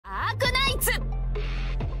Arknights!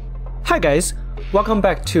 Hi guys, welcome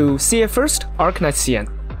back to CA First Arknights CN.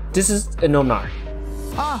 This is Inonar.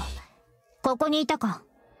 ああ、ここにいたか。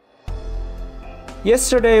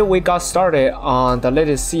Yesterday we got started on the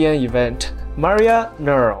latest CN event, Maria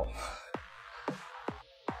Nearl.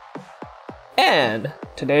 And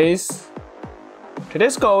today's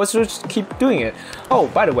goal is to just keep doing it. Oh,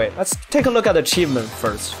 by the way, let's take a look at the achievement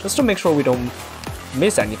first, just to make sure we don't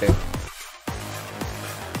miss anything.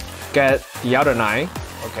 Get the other 9,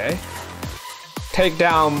 okay. Take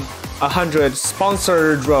down 100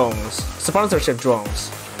 sponsorship drones,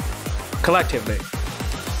 collectively.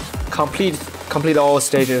 Complete all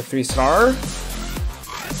stages 3-star.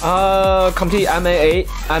 Complete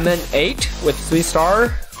MN8 with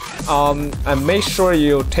 3-star. And make sure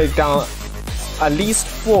you take down at least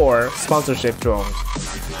 4 sponsorship drones.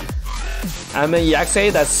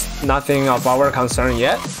 MNEXA, that's nothing of our concern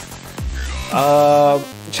yet.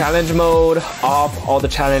 Challenge mode off all the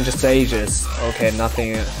challenge stages. Okay,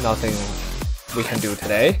 nothing we can do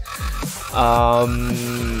today.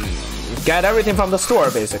 Get everything from the store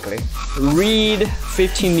basically. Read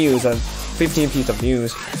 15 news and 15 pieces of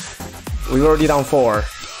news. We've already done 4.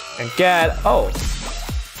 And get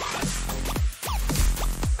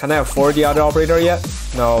can I afford the other operator yet?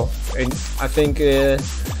 No. I think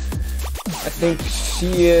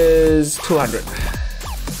she is 200.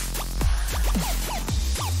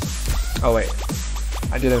 Oh wait,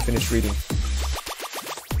 I didn't finish reading.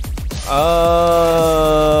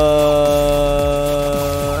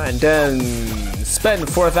 And then spend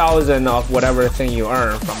 4,000 of whatever thing you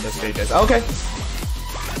earn from the stages. Okay,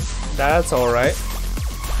 that's all right.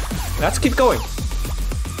 Let's keep going.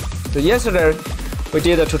 So yesterday we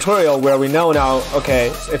did a tutorial where we know now.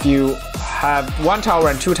 Okay, if you have 1 tower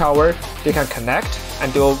and 2 tower, they can connect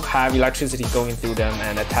and they'll have electricity going through them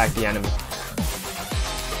and attack the enemy.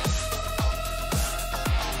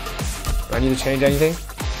 Do I need to change anything?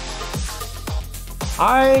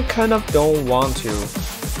 I kind of don't want to.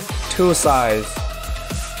 2 sides,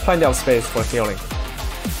 plenty of space for healing.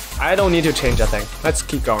 I don't need to change a thing. Let's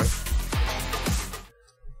keep going.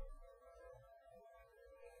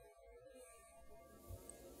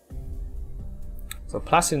 So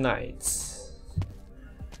Arknights.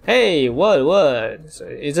 Hey, what? So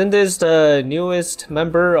isn't this the newest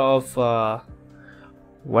member of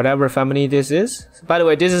whatever family this is? By the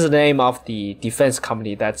way, this is the name of the defense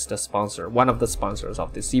company that's the sponsor, one of the sponsors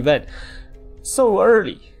of this event. So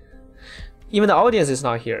early. Even the audience is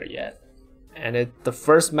not here yet. And the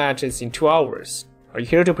first match is in 2 hours. Are you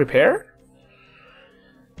here to prepare?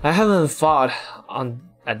 I haven't fought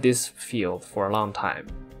at this field for a long time.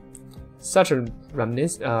 Such a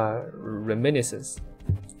reminiscence.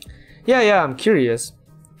 Yeah, I'm curious.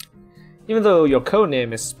 Even though your code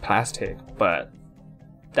name is Plastic, but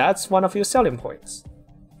that's one of your selling points.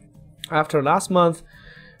 After last month,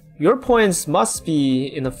 your points must be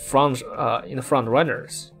in the front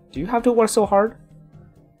runners. Do you have to work so hard?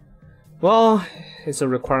 Well, it's a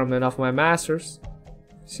requirement of my masters.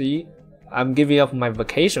 See, I'm giving up my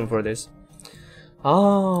vacation for this.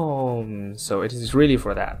 Oh, so it is really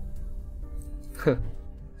for that.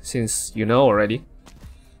 Since you know already.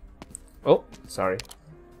 Oh, sorry.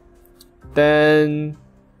 Then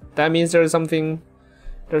that means there's something.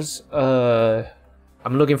 I'm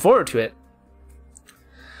looking forward to it.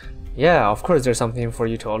 Yeah, of course there's something for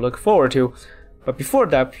you to all look forward to. But before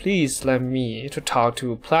that, please let me to talk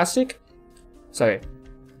to Plastic. Sorry.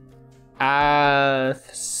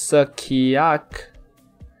 Sakiak.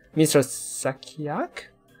 Mr. Sakiak?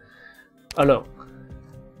 Hello.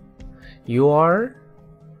 You are?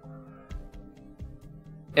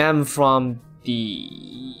 I'm from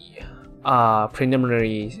the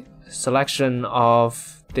preliminary selection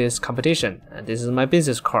of this competition, and this is my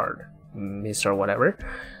business card, Mr. Whatever.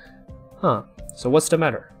 Huh, so what's the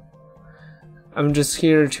matter? I'm just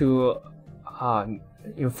here to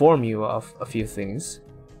inform you of a few things.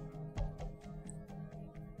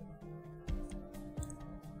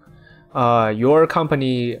 Your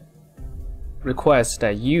company requests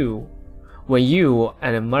that when you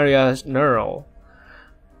and Maria Nearl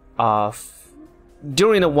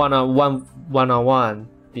during the one-on-one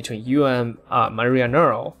between you and Maria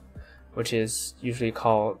Nearl, which is usually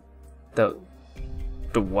called the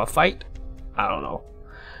war fight, I don't know,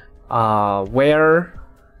 wear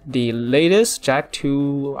the latest Jack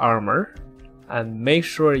 2 armor and make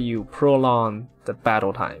sure you prolong the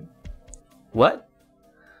battle time. What?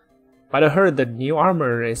 But I heard the new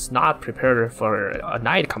armor is not prepared for a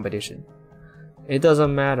night competition. It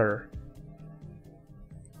doesn't matter.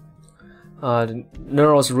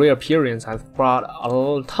 Nearl's reappearance has brought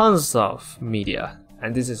tons of media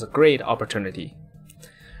and this is a great opportunity.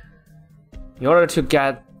 In order to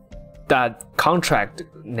get that contract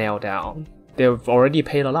nailed down, they've already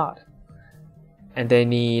paid a lot, and they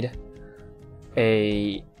need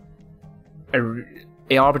a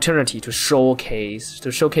opportunity to showcase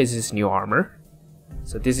this new armor.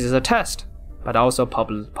 So this is a test, but also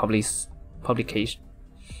publicization,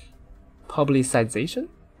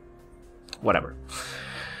 whatever.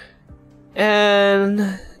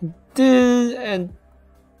 And the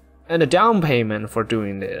down payment for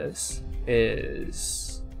doing this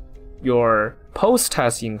is your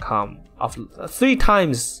post-tax income of 3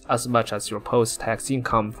 times as much as your post-tax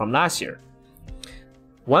income from last year.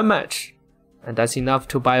 1 match, and that's enough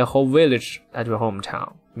to buy a whole village at your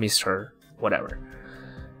hometown, Mr. Whatever.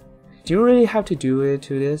 Do you really have to do it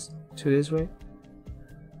to this way?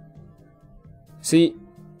 See,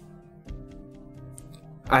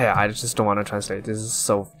 I just don't want to translate. This is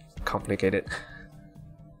so complicated.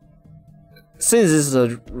 Since this is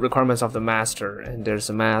the requirements of the master and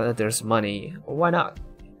there's money, why not?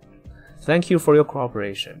 Thank you for your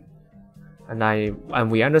cooperation.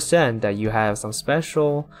 And we understand that you have some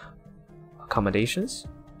special accommodations.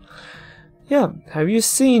 Yeah, have you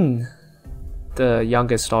seen the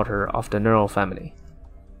youngest daughter of the Nearl family?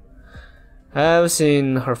 I've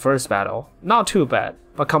seen her first battle. Not too bad,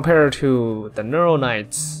 but compared to the Roar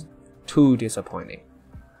Knight's, too disappointing.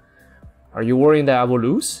 Are you worrying that I will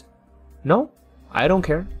lose? No, I don't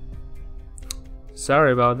care.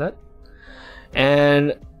 Sorry about that.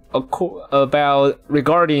 And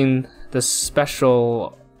regarding the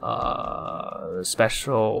special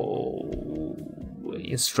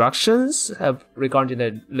instructions regarding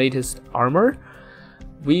the latest armor,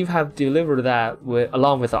 we have delivered that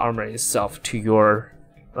along with the armor itself to your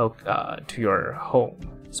home.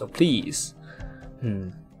 So please.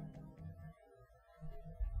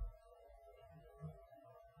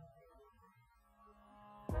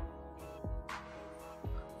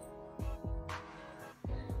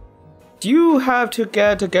 Do you have to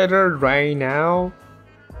get together right now?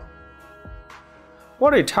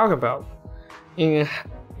 What are you talking about? In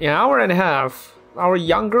an hour and a half, our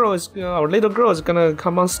little girl is gonna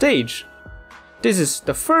come on stage. This is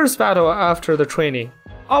the first battle after the training.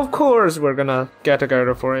 Of course we're gonna get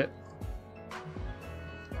together for it.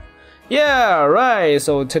 Yeah, right,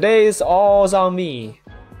 so today's all's on me.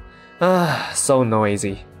 So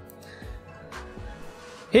noisy.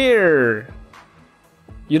 Here.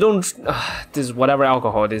 You don't, this is whatever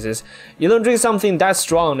alcohol this is. You don't drink something that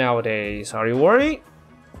strong nowadays. Are you worried?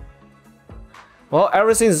 Well,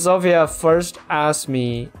 ever since Zofia first asked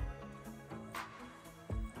me...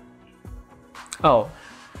 it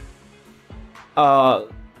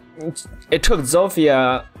took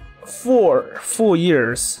Zofia 4 full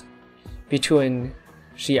years between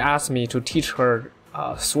she asked me to teach her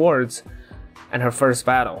swords and her first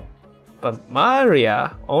battle. But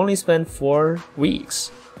Maria only spent 4 weeks.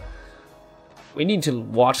 We need to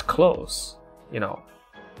watch close, you know.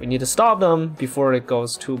 We need to stop them before it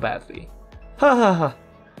goes too badly. Ha ha ha.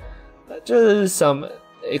 Just some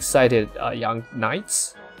excited young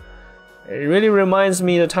knights. It really reminds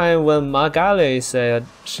me of the time when Magale said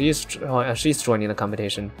she's joining the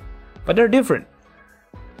competition. But they're different.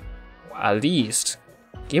 At least,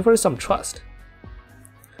 give her some trust.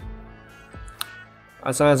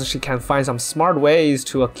 As long as she can find some smart ways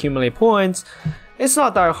to accumulate points, it's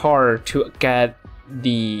not that hard to get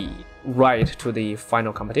the right to the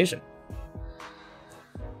final competition.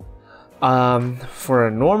 For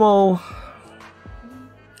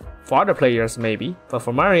other players maybe, but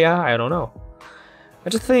for Maria, I don't know. I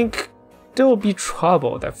just think there will be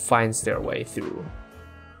trouble that finds their way through.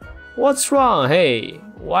 What's wrong? Hey,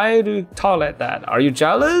 why do you talk like that? Are you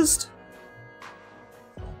jealous?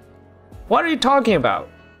 What are you talking about?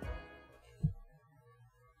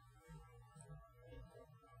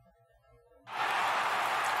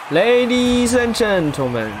 Ladies and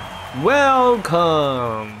gentlemen,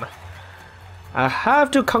 welcome. I have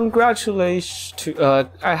to congratulate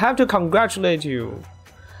you.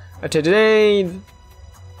 Today,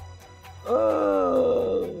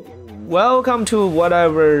 welcome to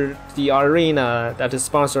whatever the arena that is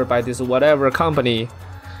sponsored by this whatever company.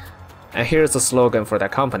 And here's the slogan for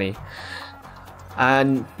that company.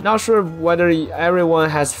 I'm not sure whether everyone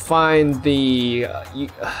has found the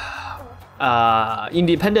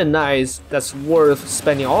independent knights that's worth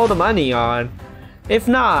spending all the money on. If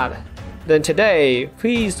not, then today,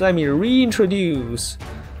 please let me reintroduce.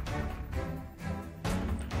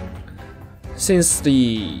 Since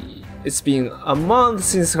it's been a month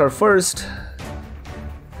since her first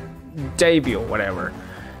debut, whatever,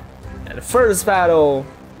 and the first battle,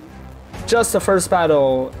 just the first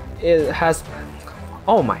battle. It has.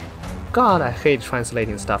 Oh my god, I hate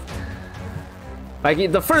translating stuff.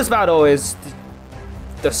 Like the first battle is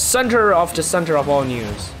the center of all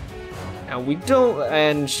news, and we don't.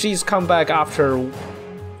 And she's come back after.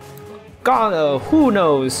 God, who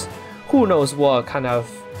knows what kind of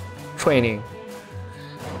training.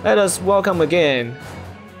 Let us welcome again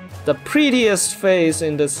the prettiest face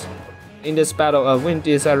in this battle of in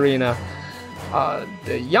this arena.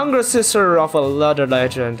 The younger sister of another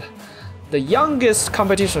legend, the youngest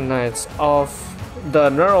competition knights of the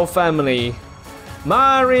Nearl family,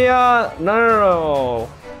 Maria Nearl.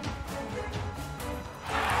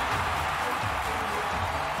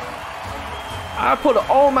 I put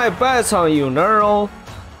all my bets on you, Nearl.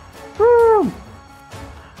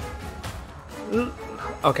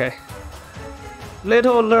 Okay.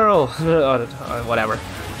 Little Nearl. Whatever.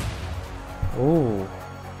 Ooh.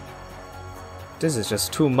 This is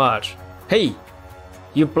just too much. Hey!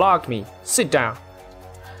 You blocked me. Sit down.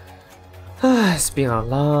 It's been a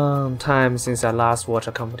long time since I last watched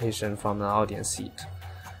a competition from the audience seat.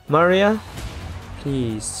 Maria,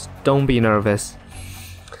 please don't be nervous.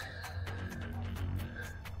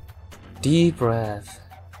 Deep breath.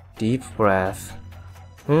 Deep breath.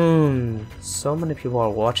 So many people are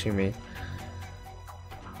watching me.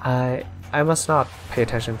 I must not pay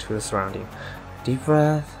attention to the surrounding. Deep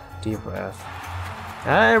breath. Deep breath.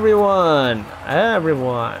 Everyone,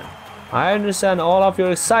 I understand all of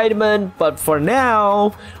your excitement, but for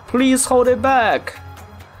now, please hold it back.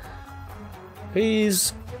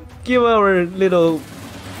 Please give our little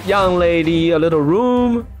young lady a little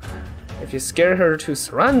room. If you scare her to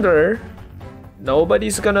surrender,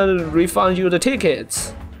 nobody's gonna refund you the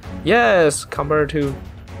tickets. Yes, compared to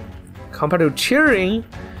cheering,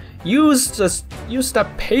 use that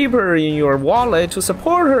paper in your wallet to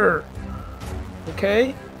support her.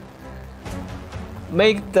 Okay?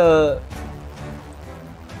 Make the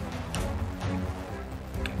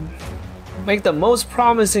most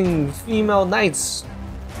promising female knights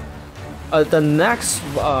the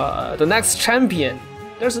next champion.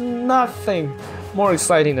 There's nothing more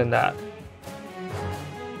exciting than that.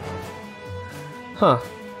 Huh.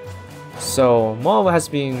 So Mauve has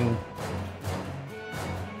been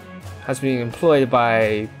employed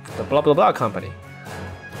by the blah blah blah company.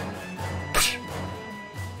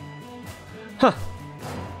 Huh.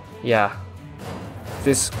 Yeah.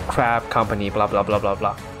 This crap company, blah blah blah blah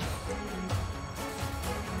blah.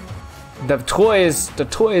 The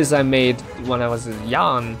toys I made when I was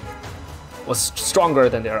young was stronger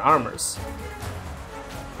than their armors.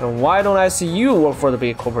 Then why don't I see you work for the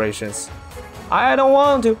big corporations? I don't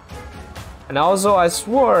want to. And also I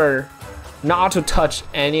swore not to touch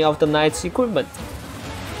any of the knight's equipment.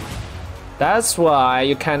 That's why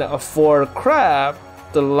you can't afford crap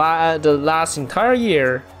the last entire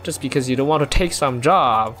year just because you don't want to take some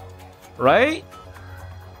job, right?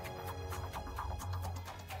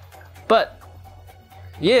 But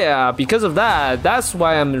yeah, because of that, that's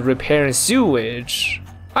why I'm repairing sewage.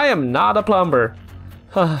 I am not a plumber.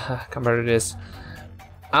 Compared to this,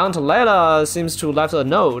 Aunt Layla seems to left a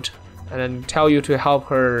note and then tell you to help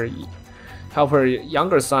her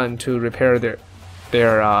younger son to repair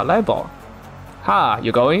their light bulb. Ha,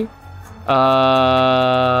 you going?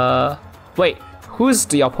 Wait, who's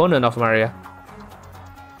the opponent of Maria?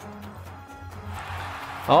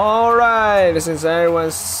 Alright, since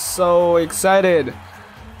everyone's so excited,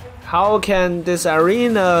 how can this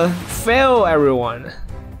arena fail everyone?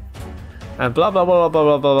 And blah blah blah blah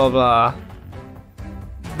blah blah blah blah.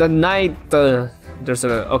 The night the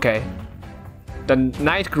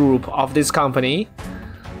night group of this company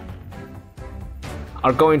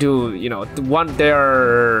are going to, you know,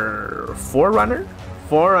 their forerunner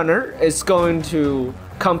is going to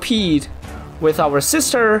compete with our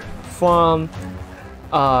sister from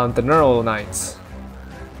the Nearl Knights.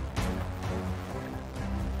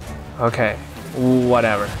 Okay,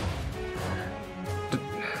 whatever.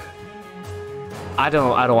 I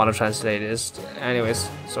don't want to translate this. Anyways,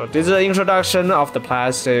 so this is the introduction of the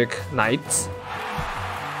plastic knights.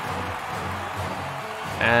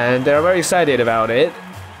 And they're very excited about it.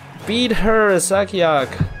 Beat her, Sakiak.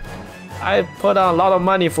 I put on a lot of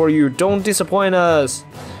money for you. Don't disappoint us.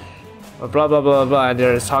 Blah blah blah blah. And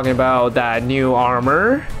they're talking about that new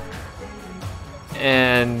armor.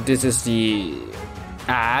 And this is the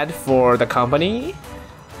ad for the company.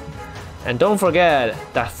 And don't forget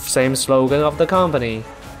that same slogan of the company.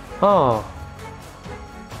 Oh.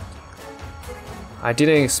 I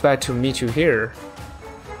didn't expect to meet you here.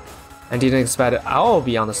 I didn't expect I'll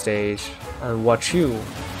be on the stage and watch you,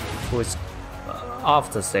 who is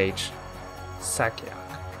off the stage. Sakiak.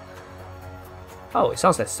 Oh, it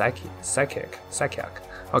sounds like psychic.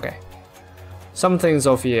 Okay. Something,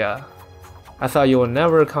 Sophia. I thought you would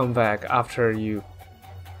never come back after your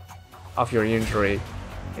injury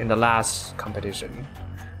in the last competition.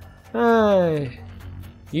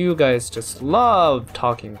 You guys just love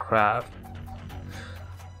talking crap.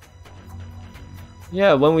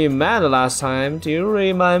 Yeah, when we met the last time, do you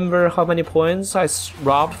remember how many points I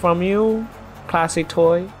robbed from you? Classic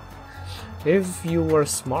toy? If you were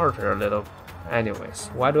smarter a little. Anyways,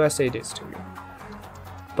 why do I say this to you?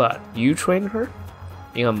 But you trained her?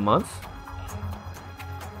 In a month?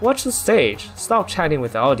 Watch the stage. Stop chatting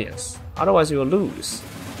with the audience. Otherwise you'll lose.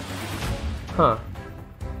 Huh.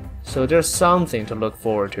 So there's something to look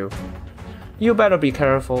forward to. You better be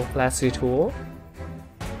careful, Lassie Tool.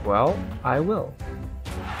 Well, I will.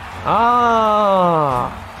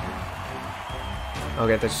 Ah!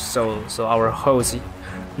 Okay, that's so our host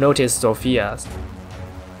noticed Sophia's.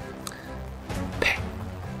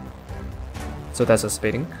 So that's a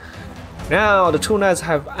spitting. Now the two knights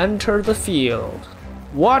have entered the field.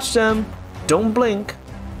 Watch them, don't blink.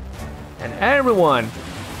 And everyone,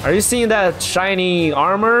 are you seeing that shiny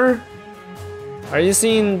armor? Are you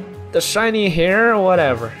seeing the shiny hair or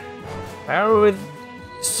whatever?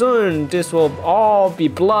 Soon this will all be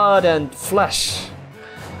blood and flesh.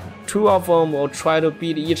 Two of them will try to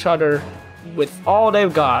beat each other with all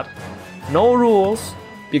they've got. No rules,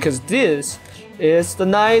 because this is the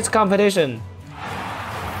Knights competition.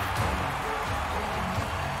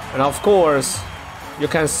 And of course, you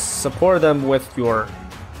can support them with your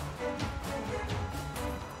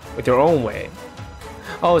own way.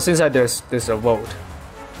 Oh, since there's a vote.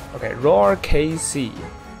 Okay, Roar KC.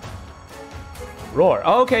 Roar.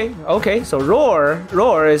 Okay. So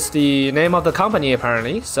Roar is the name of the company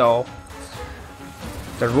apparently. So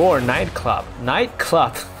the Roar Knightclub.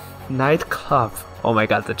 Nightclub. Oh my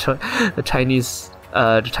god, the Chinese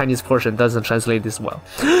portion doesn't translate this well.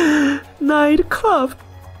 Nightclub.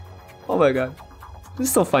 Oh my god, this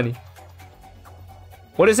is so funny.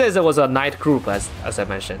 What it says, it was a night group, as I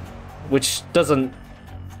mentioned, which doesn't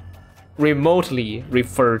remotely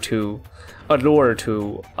refer to allure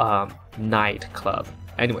to nightclub.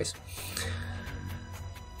 Anyways,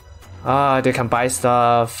 they can buy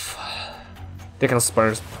stuff, they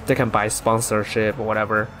can buy sponsorship or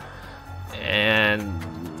whatever, and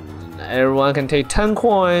everyone can take 10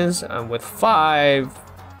 coins, and with 5,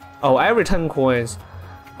 every 10 coins.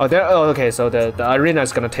 Okay, so the arena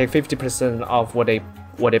is gonna take 50% of what they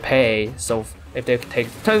pay. So if they take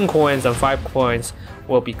 10 coins and 5 coins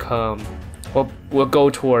will go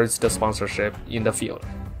towards the sponsorship in the field.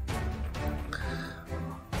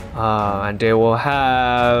 And they will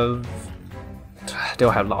have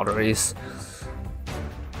lotteries.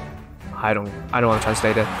 I don't want to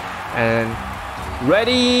translate it. And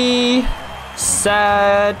ready,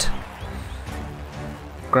 set,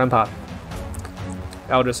 grandpa.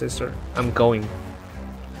 Elder sister, I'm going.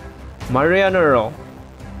 Maria Nearl.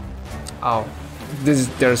 Oh,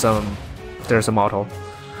 there's a motto.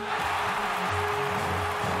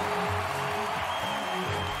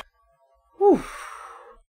 Whew.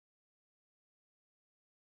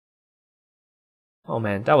 Oh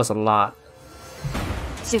man, that was a lot.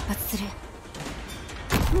 出発する。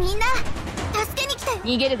みんな、助けに来たよ。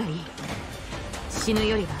逃げるがいい。死ぬ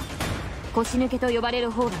よりは腰抜けと呼ばれ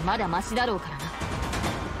る方がまだマシだろうからな。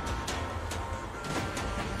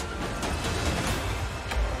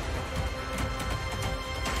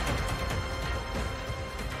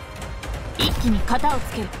一気に型を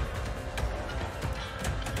つける。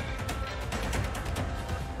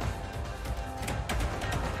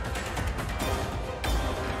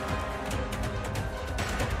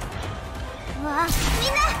わあ、み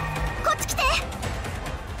んなこっち来て。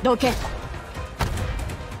どけ。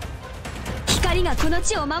光がこの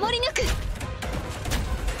地を守り抜く。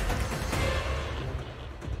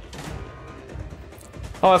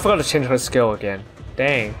Oh, I forgot to change her skill again.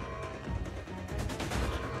 Dang.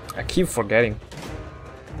 I keep forgetting.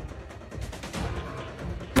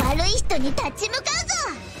 悪い人に立ち向かうぞ。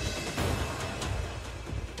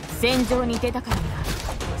戦場に出たからには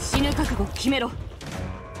死ぬ覚悟を決めろ。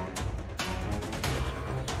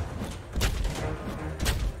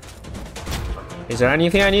Is there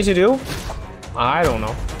anything I need to do? I don't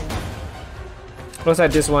know. Looks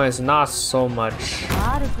like this one is not so much.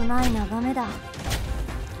 悪くない眺めだ。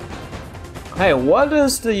Hey, what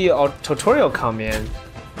does the tutorial come in?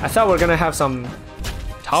 I thought we were gonna have some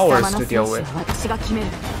towers to deal with. 私が決める。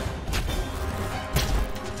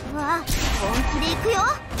うわ、本気で行くよ。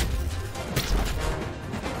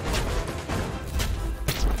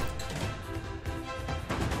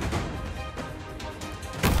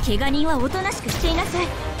怪我人はおとなしくしていなさい。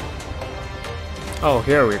 Oh,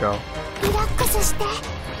 here we go. リラックスして、リ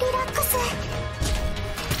ラックス。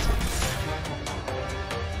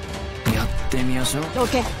やってみましょう。 OK。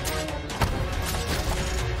 綿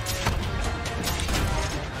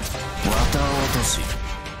落とし。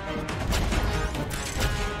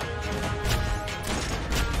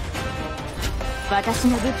私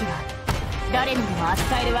の武器は誰にでも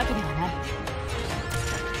扱えるわけではない。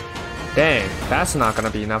 Dang, that's not gonna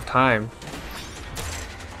be enough time.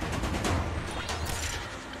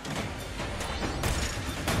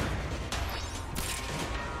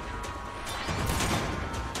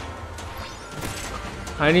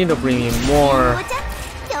 I need to bring in more.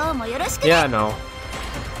 今日もよろしくね。 Yeah, no.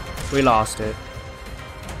 We lost it.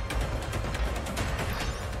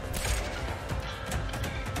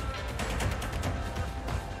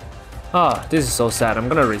 Ah, this is so sad. I'm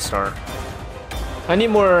gonna restart. I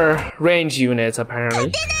need more range units,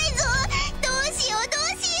 apparently. 出ないぞ。どうしようど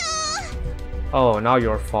うしよ Oh, now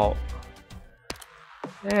your fault.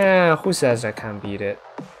 Eh, who says I can't beat it?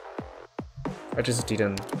 I just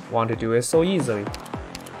didn't want to do it so easily.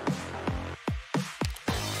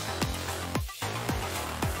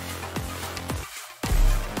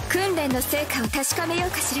 訓練の成果を確かめよ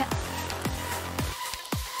うかしら。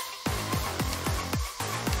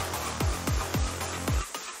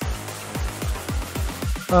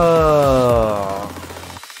 Oh.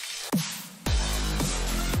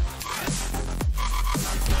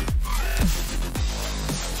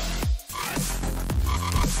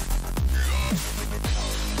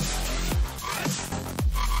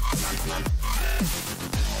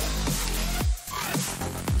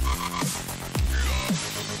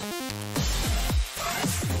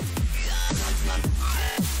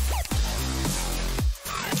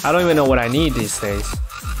 I don't even know what I need these days.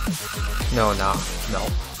 No.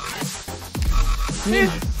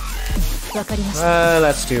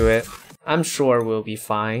 Let's do it. I'm sure we'll be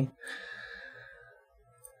fine.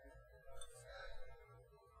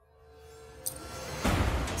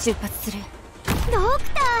 出発する。う。ドク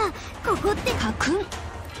ター、ここって家訓。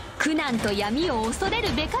苦難と闇を恐れ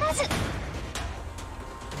るべからず。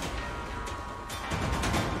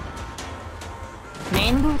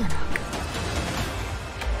面倒だな。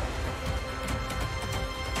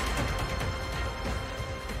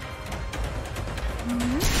 みんな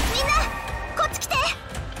こっち来て。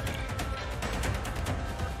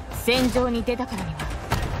戦場に出たからには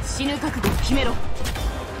死ぬ覚悟を決めろ。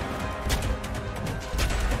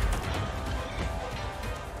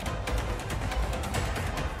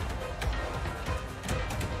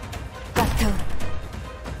ガッタウ。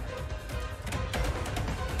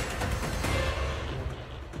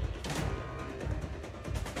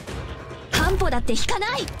半歩だって引か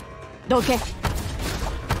ない。どけ。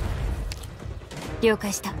了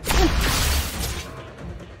解した。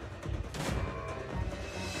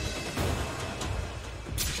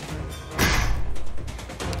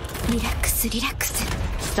リラックスリラックス。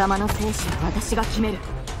貴様の生死は私が決める。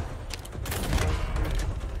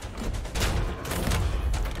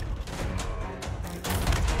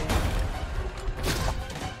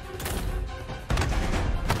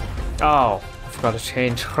Oh, I forgot to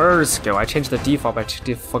change her skill. I changed the default, but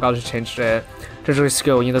I forgot to change the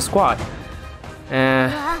skill in the squad. うわ、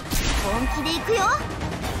本気で行くよ。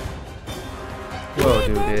 We'll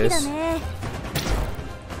do 天気だ this. ね。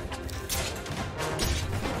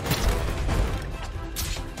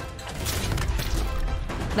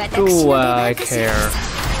 Do I care?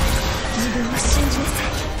 自分を信じなさ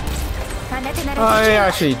い。あなたなら I で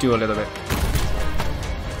きる。 actually do a little bit.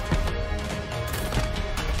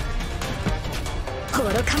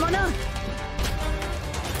 愚か者。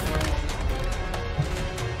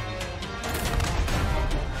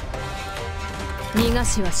逃が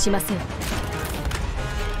しはしません。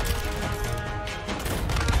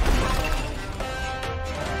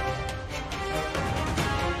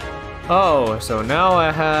 Oh, so now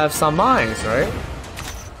I have some mines, right?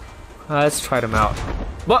 Let's try them out.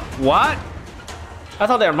 What? What? I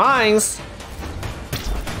thought they're mines.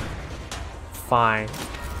 Fine.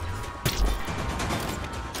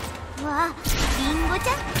 うわ、リンゴち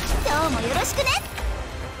ゃん、今日もよろしくね。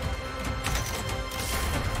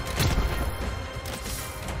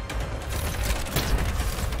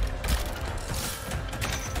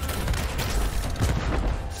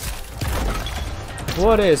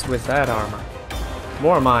 What is with that armor?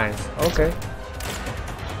 More mines. Okay.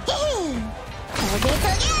 トゲトゲアタ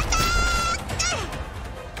ッ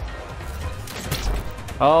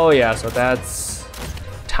ク。 Oh yeah, so that's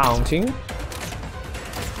taunting.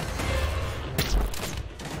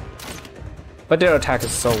 But their attack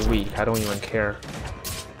is so weak, I don't even care.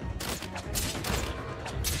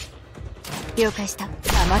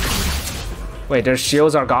 Wait, their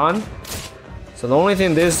shields are gone? So the only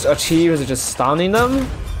thing this achieves is just stunning them?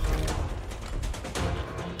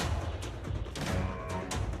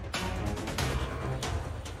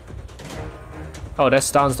 Oh, that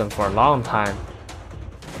stuns them for a long time.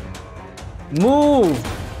 Move!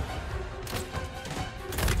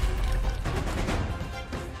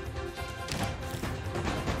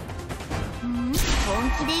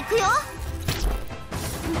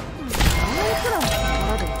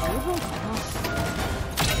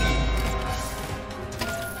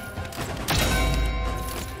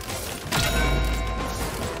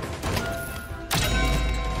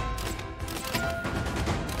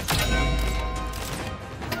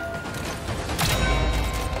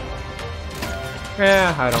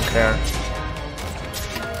 Yeah, I don't care.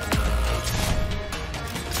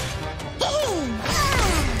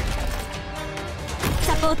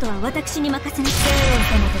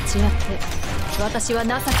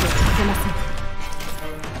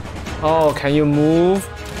 Oh, can you move?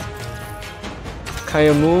 Can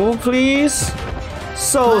you move, please?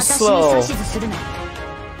 So slow.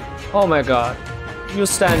 Oh my god. You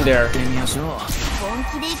stand there.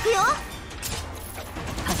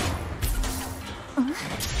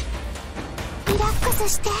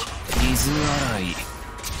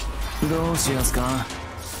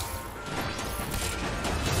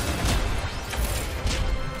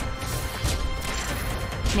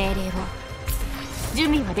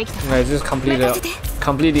 This is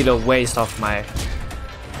completely the waste of my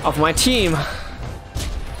team.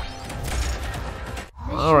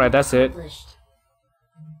 Alright, that's it.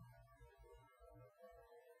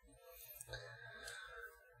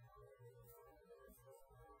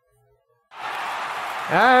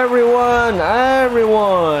 Everyone!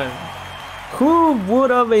 Who would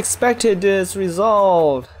have expected this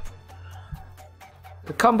result?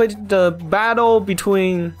 The battle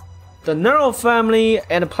between the Nearl family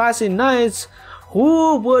and the Placid Knights.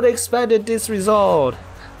 Who would have expected this result?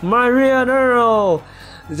 Maria Nearl,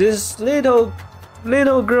 this little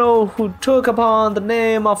girl who took upon the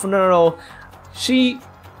name of Nearl. She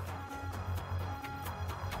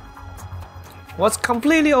was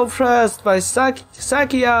completely oppressed by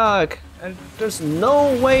Sakiak, and there's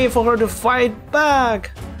no way for her to fight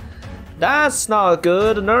back. That's not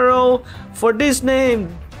good, Nearl. For this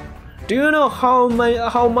name, do you know how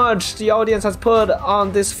much the audience has put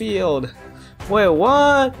on this field? Wait,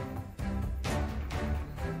 what?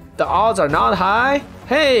 The odds are not high?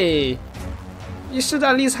 Hey, you should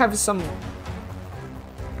at least have some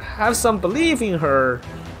belief in her.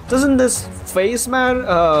 Doesn't this face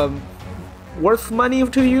matter? Worth money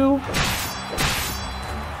to you?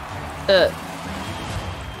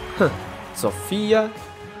 Sophia,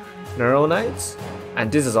 Roar Knightclub,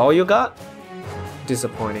 and this is all you got?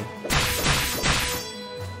 Disappointing.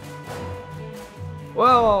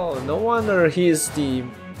 Well, no wonder he's the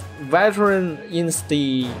veteran in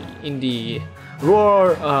the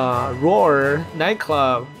Roar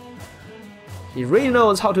Knightclub. He really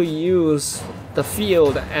knows how to use the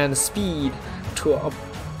field and speed to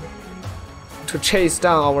chase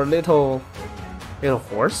down our little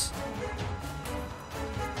horse.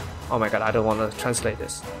 Oh my god, I don't want to translate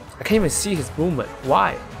this. I can't even see his movement.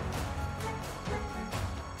 Why?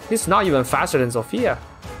 He's not even faster than Sophia.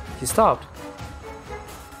 He stopped.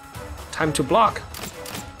 Time to block.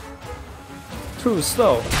 Too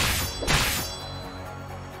slow.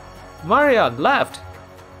 Maria left.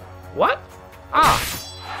 What? Ah!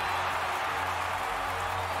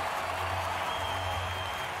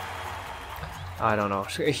 I don't know.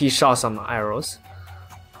 He shot some arrows.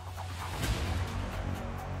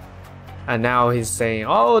 And now he's saying,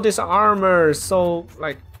 oh, this armor, so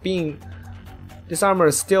like this armor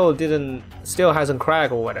still hasn't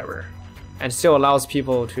cracked or whatever, and still allows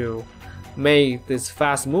people to make this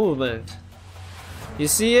fast movement. You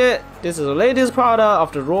see it? This is the latest product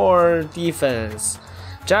of the Roar defense.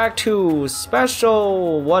 Jack 2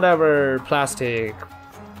 special whatever plastic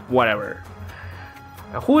whatever.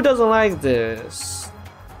 Now, who doesn't like this?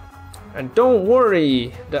 And don't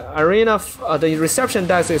worry, the reception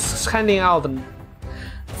desk is handing out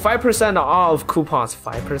 5% off coupons.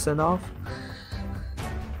 5% off?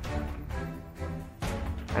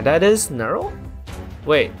 And that is Nearl?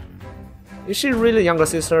 Wait, is she really the younger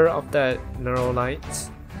sister of that Roar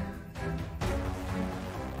Knightclub?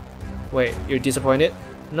 Wait, you're disappointed?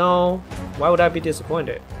 No, why would I be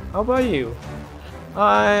disappointed? How about you?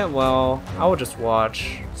 Well, I will just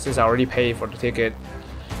watch, since I already paid for the ticket.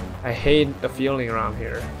 I hate the feeling around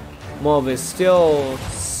here. Mob is still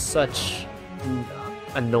such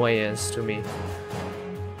annoyance to me.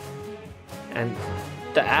 And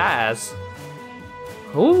the ads.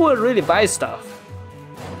 Who would really buy stuff?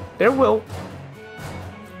 There will.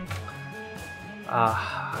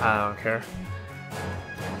 I don't care.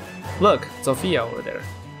 Look, Sophia over there.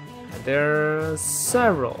 And there are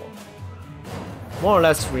several, more or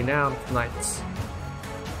less renowned knights.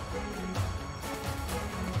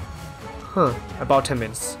 About 10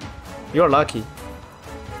 minutes. You're lucky.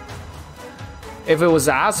 If it was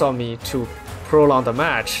asked of me to prolong the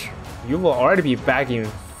match, you will already be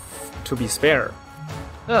begging to be spared.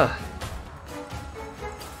 Ugh.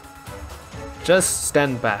 Just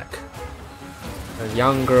stand back. A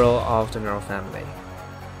young girl of the Nearl family.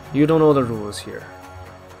 You don't know the rules here.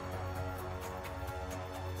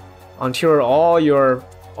 Until all your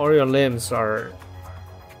limbs are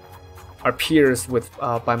pierced with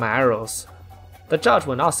by my arrows, the judge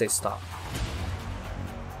will not say stop.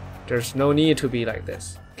 There's no need to be like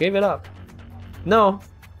this. Give it up. No,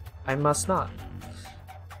 I must not.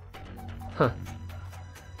 Huh.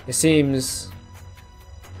 It seems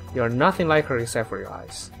you're nothing like her except for your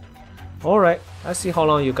eyes. Alright, let's see how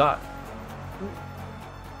long you got.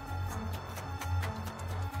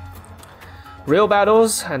 Real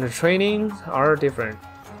battles and training are different,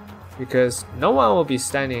 because no one will be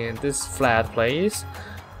standing in this flat place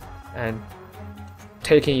and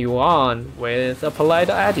taking you on with a polite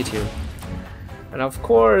attitude. And of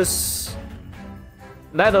course,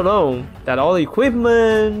 let alone that all the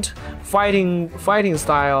equipment, fighting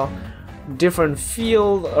style, different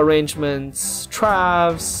field arrangements,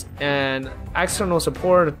 traps, and external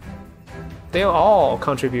support, they all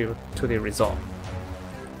contribute to the result.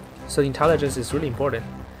 So intelligence is really important.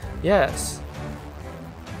 Yes.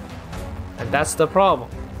 And that's the problem,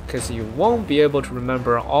 because you won't be able to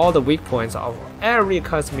remember all the weak points of every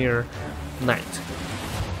Casimir knight.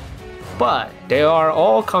 But they are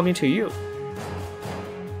all coming to you.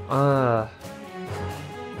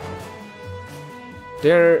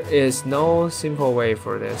 There is no simple way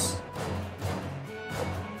for this.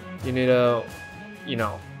 You need to, you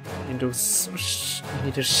need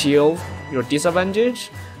to shield your disadvantage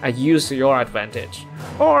and use your advantage,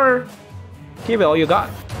 or give it all you got.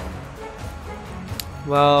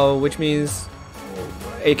 Well, which means,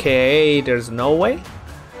 AKA, there's no way.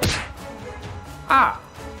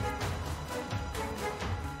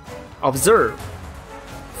 Observe.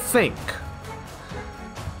 Think.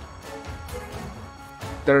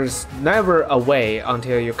 There's never a way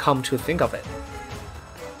until you come to think of it.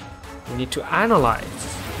 You need to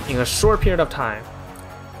analyze in a short period of time.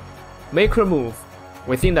 Make your move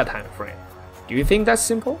within that time frame. Do you think that's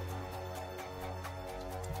simple?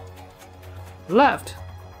 Left.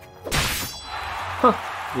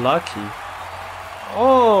 Lucky.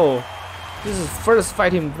 Oh, this is first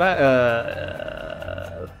fighting back.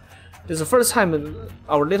 This is the first time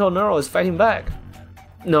our little Nearl is fighting back.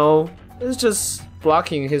 No, it's just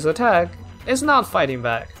blocking his attack. It's not fighting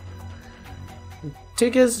back.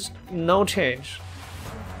 Tickets, no change.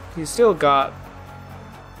 He still got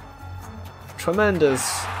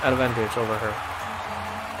tremendous advantage over her.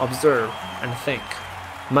 Observe and think.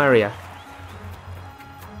 Maria,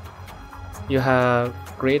 you have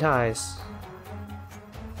great eyes.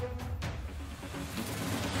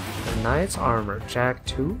 The knight's armor, Jack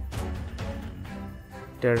 2?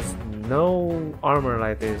 There's no armor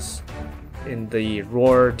like this in the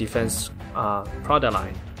Roar defense product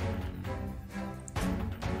line.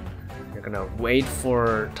 You're gonna wait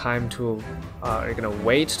for time to you're gonna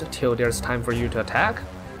wait till there's time for you to attack?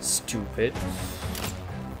 Stupid.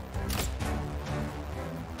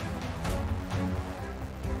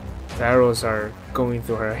 The arrows are going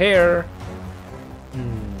through her hair.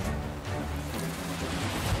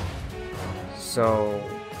 So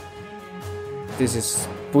this is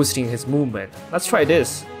boosting his movement. Let's try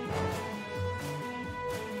this.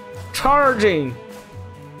 Charging!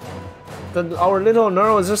 Our little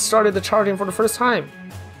Nearl just started the charging for the first time.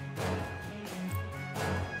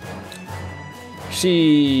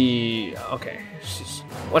 She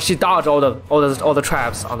dodged all the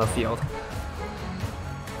traps on the field.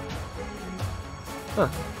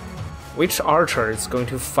 Which archer is going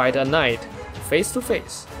to fight a knight face to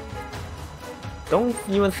face? Don't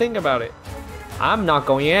even think about it. I'm not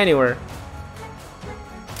going anywhere.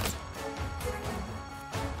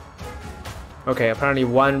 Okay, apparently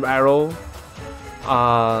one arrow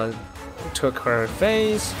took her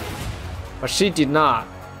face, but she did not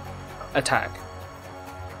attack.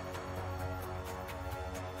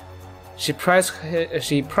 She pressed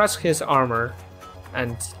his armor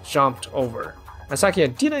and jumped over. Asaki, I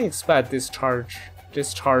didn't expect this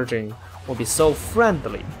charging will be so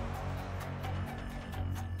friendly.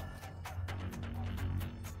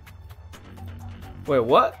 Wait,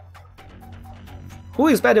 what? Who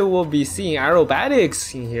expected we'll be seeing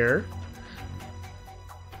aerobatics in here?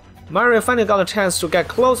 Maria finally got a chance to get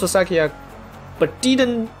close to Sakia, but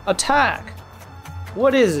didn't attack.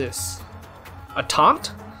 What is this? A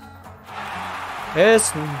taunt?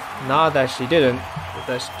 It's not that she didn't.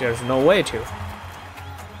 There's no way to.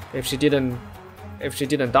 If she didn't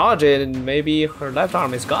dodge it, maybe her left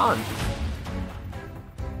arm is gone.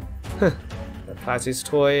 The plastic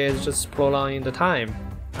toy is just prolonging the time.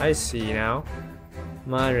 I see now.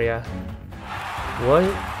 Maria, what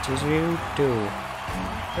did you do?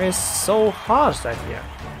 It's so hot that here.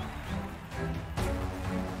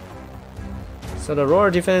 So the Roar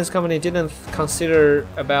Defense Company didn't consider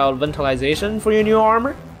about ventilation for your new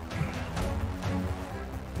armor?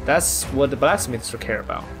 That's what the blacksmiths should care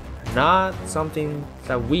about, not something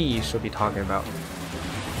that we should be talking about.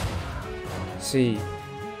 See,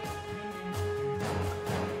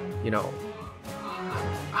 you know,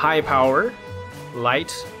 high power,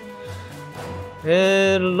 light.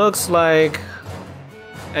 It looks like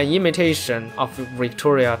an imitation of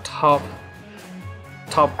Victoria top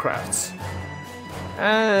crafts,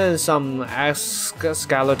 and some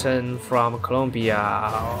skeleton from Colombia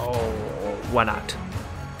or whatnot.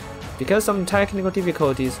 Because some technical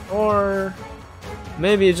difficulties, or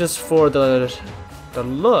maybe just for the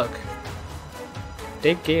look,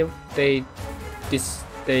 they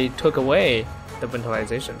took away the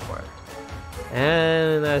ventilation part.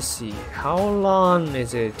 And let's see, how long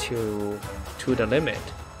is it to the limit?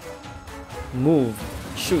 Move,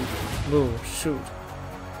 shoot, move, shoot.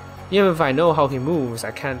 Even if I know how he moves,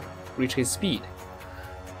 I can't reach his speed.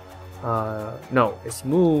 No, it's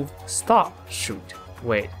move, stop, shoot.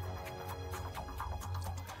 Wait.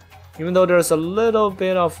 Even though there's a little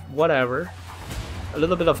bit of whatever, a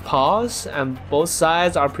little bit of pause, and both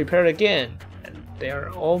sides are prepared again, and they're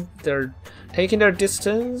taking their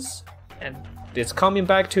distance, and it's coming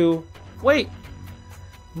back to wait.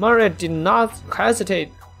 Maria did not hesitate.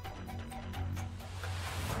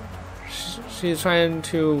 She's trying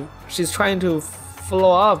to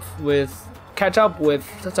catch up with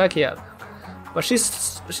Sakia, but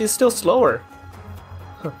she's still slower.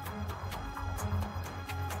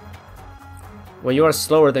 When you are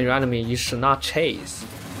slower than your enemy, you should not chase.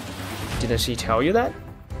 Didn't she tell you that?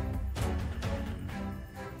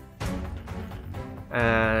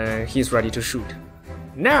 And he's ready to shoot.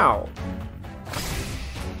 Now!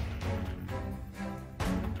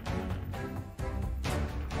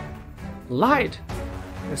 Light!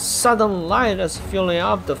 A sudden light is filling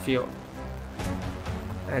up the field.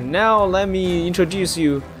 And now let me introduce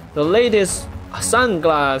you the latest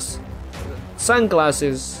sunglasses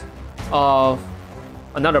of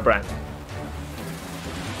another brand.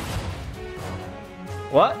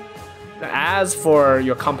 What? As for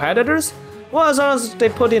your competitors? Well, as long as they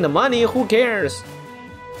put in the money, who cares?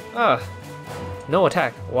 No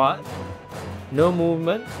attack. What? No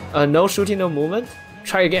movement? No shooting, no movement?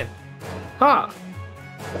 Try again. Ha!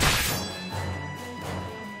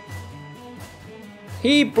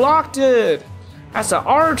 He blocked it! As an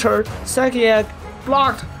archer, Sakia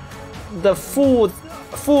blocked the full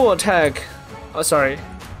attack. Sorry,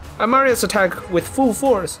 Maria's attack with full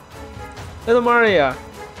force. Little Maria,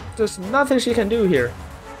 there's nothing she can do here.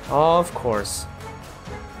 Of course.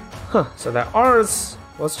 Huh, so that arts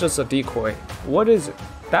was just a decoy. What is it?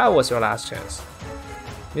 That was your last chance.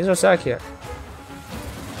 Mr. Sakia,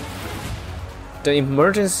 the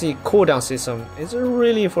emergency cooldown system is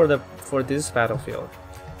really for this battlefield.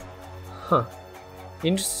 Huh.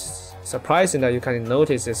 Surprising that you can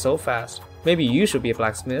notice it so fast. Maybe you should be a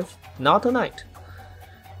blacksmith, not a knight.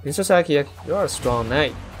 Mr. Sakia, you're a strong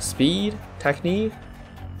knight. Speed, technique,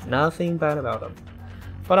 nothing bad about them.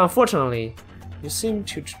 But unfortunately, you seem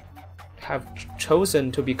to have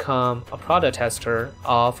chosen to become a product tester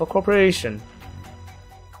of a corporation.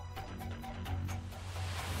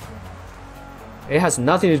 It has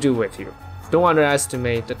nothing to do with you. Don't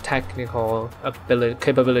underestimate the technical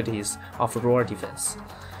capabilities of Roar Defense.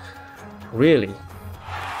 Really?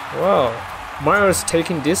 Whoa, Maria's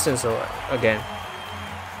taking distance again.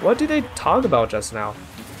 What did they talk about just now?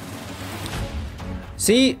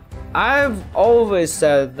 See, I've always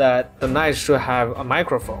said that the knights should have a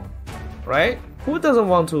microphone, right? Who doesn't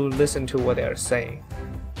want to listen to what they're saying?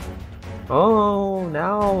 Oh,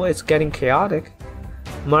 now it's getting chaotic.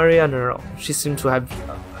 Maria Nearl, she seems to have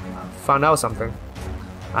found out something.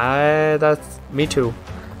 That's me too.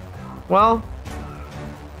 Well,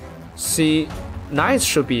 see, knights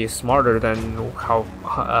should be smarter than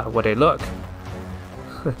what they look.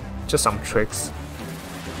 Just some tricks.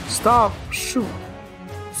 Stop! Shoot!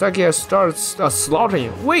 Sakia starts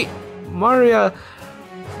slaughtering. Wait! Maria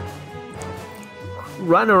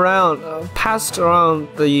run around, passed around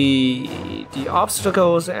the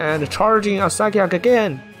obstacles and charging Sakiak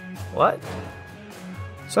again. What?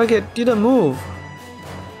 Sakiak didn't move.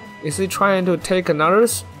 Is he trying to take another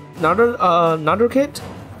kit?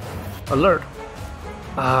 Alert.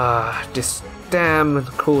 This damn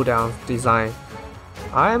cooldown design.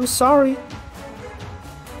 I am sorry.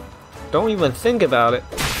 Don't even think about it.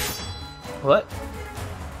 What?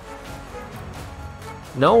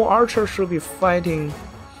 No archer should be fighting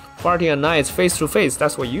a knight face to face.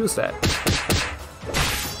 That's what you said.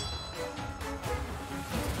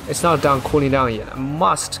 It's not done cooling down yet. I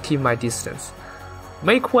must keep my distance.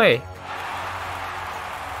 Make way.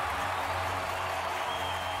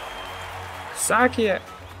 Sakiak.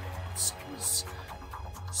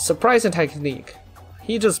 Surprising technique.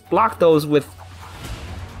 He just blocked those with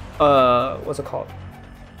what's it called?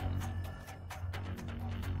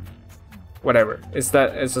 Whatever. It's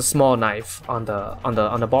a small knife on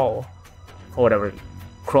the ball or whatever,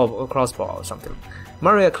 crossbow or something.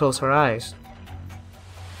 Maria closed her eyes.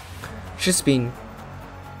 She's been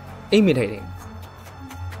imitating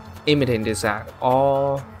this act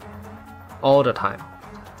all the time.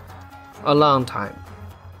 A long time.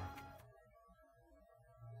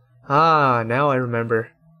 Now I remember.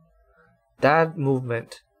 That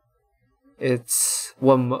movement. It's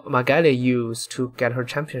what Magalia used to get her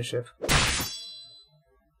championship.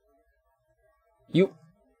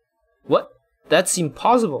 What? That's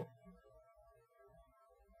impossible.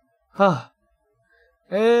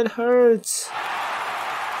 It hurts.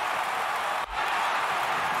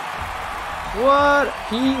 What?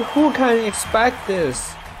 Who can expect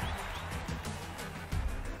this?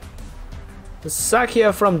 The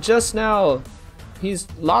Sakiak from just now, he's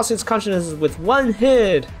lost his consciousness with one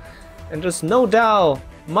hit, and there's no doubt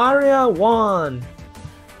Maria won.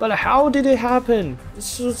 But how did it happen?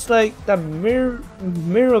 It's just like that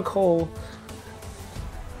miracle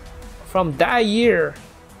from that year.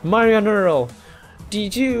 Maria Nearl,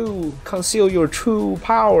 did you conceal your true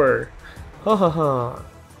power? Ha ha ha.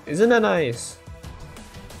 Isn't that nice?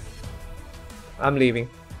 I'm leaving.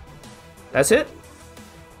 That's it?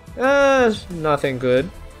 Nothing good.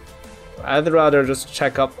 I'd rather just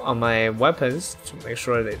check up on my weapons to make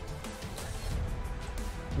sure that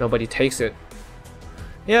nobody takes it.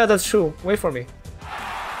 Yeah, that's true. Wait for me.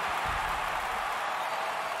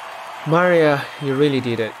 Maria, you really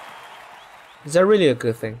did it. Is that really a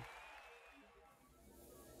good thing?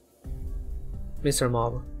 Mr.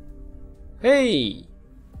 Mob. Hey!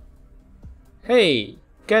 Hey!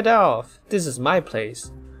 Get off! This is my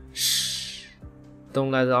place. Shh!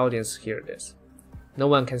 Don't let the audience hear this. No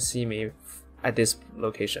one can see me at this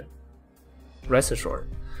location. Rest assured.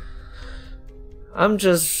 I'm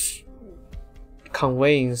just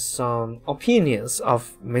conveying some opinions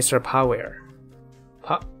of Mr. Power.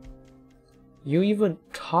 You even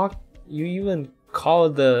call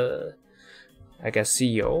the, I guess,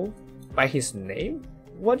 CEO by his name?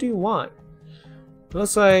 What do you want?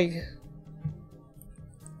 Looks like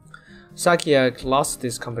Sakiak lost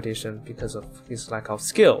this competition because of his lack of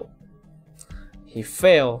skill. He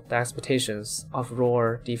failed the expectations of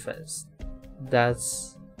Roar defense.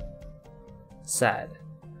 That's sad.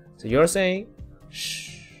 So you're saying,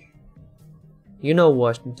 shh. You know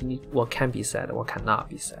what can be said and what cannot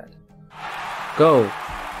be said. Go.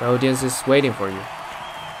 The audience is waiting for you.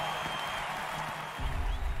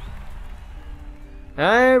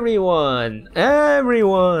 Everyone!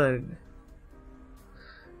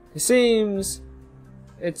 It seems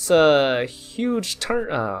it's a huge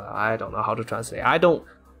turn. I don't know how to translate. I don't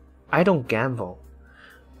gamble.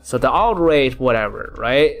 So the outrage, whatever,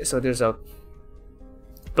 right? So there's a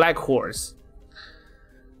black horse,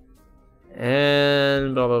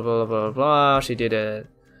 and blah blah blah blah blah. She did it.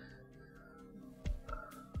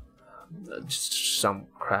 Just some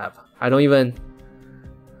crap. I don't even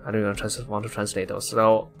want to translate those.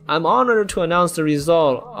 So I'm honored to announce the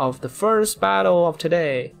result of the first battle of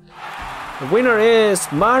today. The winner is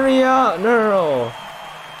Maria Nearl.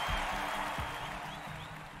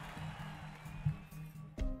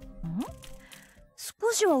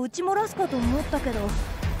 少しは打ち漏らすかと思ったけど、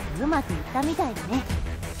うまくいったみたいだね。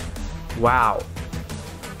Wow.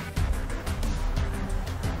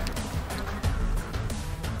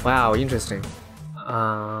 Wow, interesting.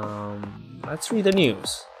 Let's read the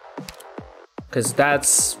news, because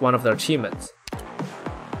that's one of the achievements.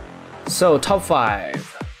 So, top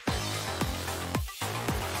 5.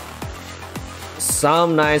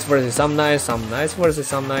 Some knights versus some knights, some knights versus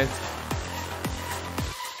some knights.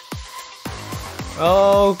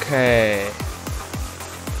 Okay.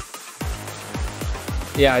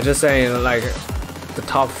 Yeah, just saying, like, the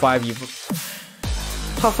top 5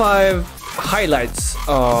 top 5 highlights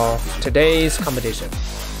of today's competition.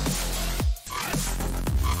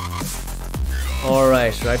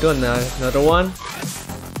 Alright, should I do another one?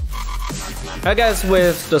 I guess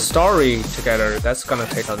with the story together, that's gonna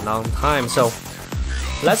take a long time, so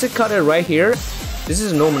let's cut it right here. This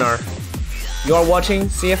is Nominar. You are watching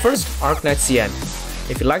See It First, Arknights CN.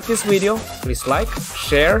 If you like this video, please like,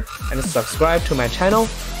 share, and subscribe to my channel.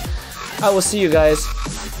 I will see you guys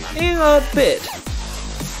in a bit.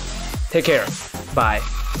 Take care. Bye.